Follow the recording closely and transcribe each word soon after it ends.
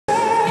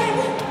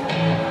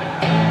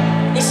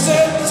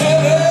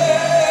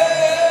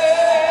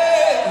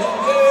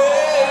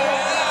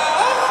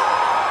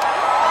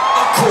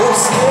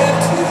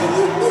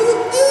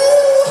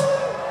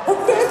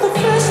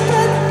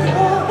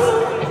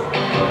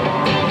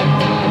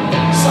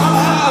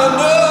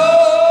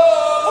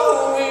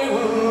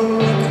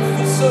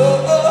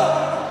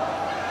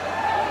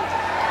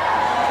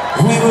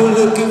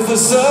for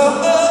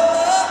some.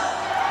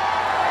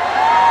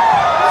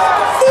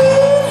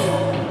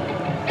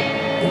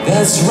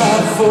 That's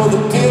right for the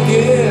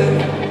picking.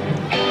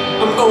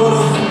 I'm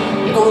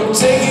gonna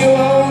take you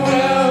all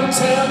around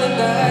town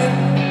tonight.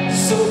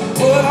 So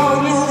put on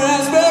your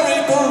raspberry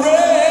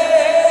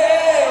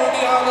beret. On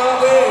the other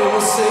way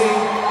we'll sing,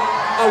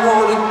 I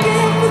wanna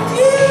get with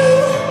you.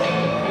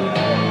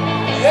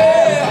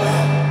 Yeah.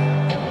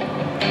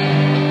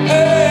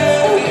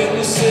 Hey, and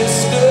your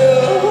sister,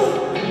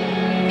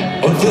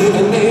 I think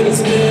her name is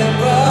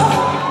Debra.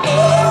 I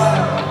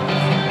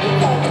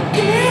wanna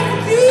get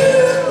with you.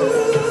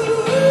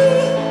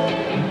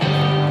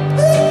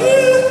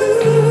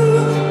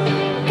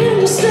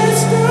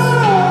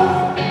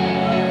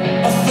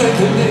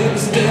 Her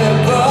name's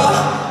Debra.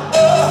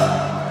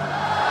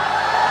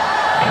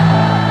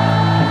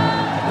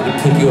 I'm gonna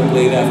pick you up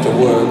late after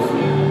work.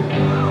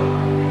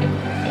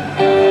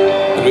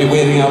 I'll be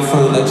waiting out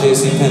front of that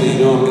JCPenney,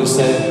 you know what I'm gonna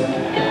say?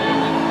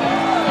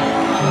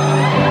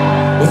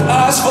 With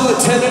eyes full of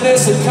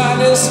tenderness and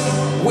kindness,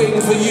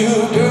 waiting for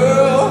you,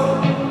 girl.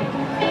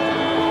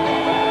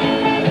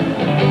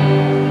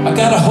 I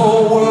got a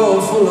whole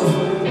world full of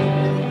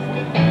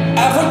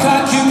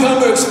apricot,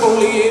 cucumber,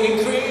 exfoliating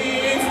cream.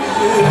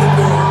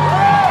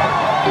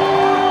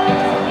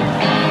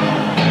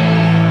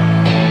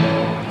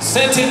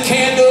 Scented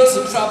candles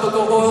and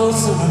tropical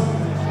oils, and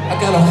I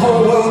got a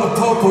whole world of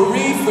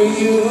potpourri for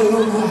you.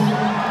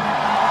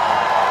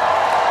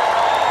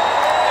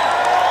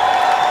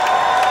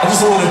 I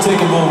just want to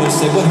take a moment and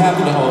say, what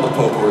happened to all the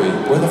potpourri?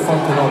 Where the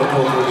fuck did all the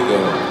potpourri go?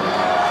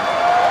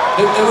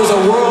 There was a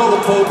world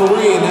of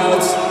potpourri, and now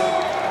it's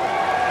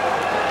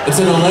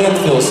in a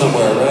landfill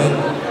somewhere, right?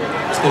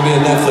 There's gonna be a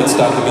Netflix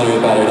documentary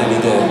about it any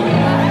day.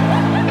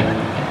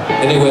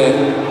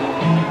 Anyway,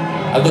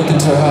 I looked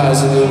into her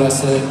eyes and knew what I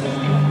said.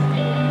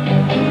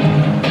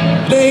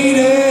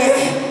 Lady,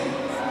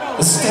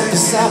 step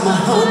beside my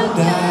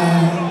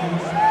Hyundai.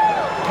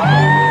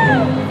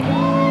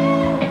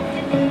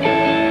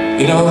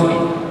 You know,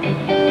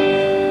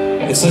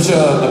 it's such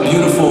a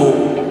beautiful,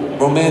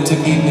 romantic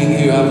evening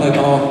here. I'd like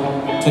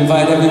to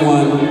invite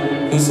everyone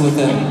who's with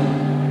a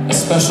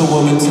special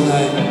woman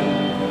tonight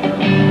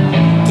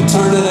to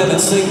turn to them and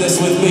sing this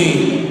with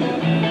me.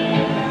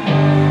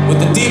 With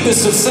the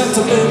deepest of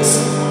sentiments,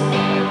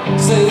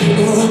 say,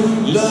 oh,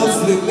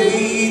 lovely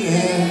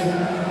lady,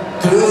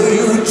 girl,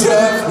 you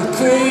drive me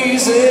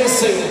crazy.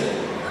 Sing it.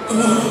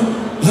 Oh,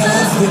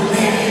 lovely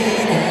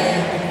lady,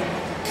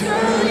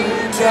 girl, you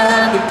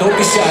drive me. Don't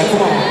be shy,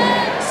 come on.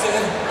 Say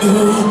it. Oh,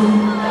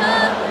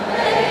 lovely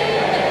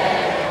lady,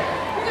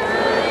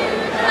 girl, you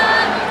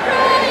drive me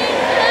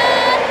crazy.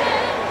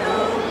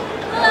 Oh,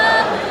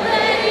 lovely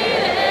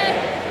lady,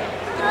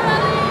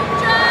 girl, you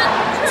drive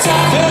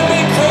me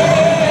crazy.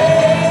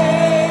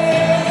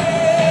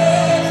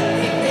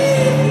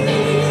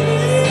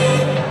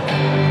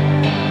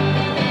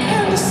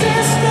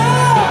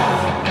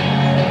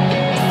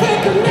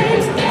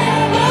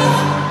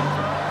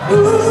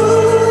 Ooh.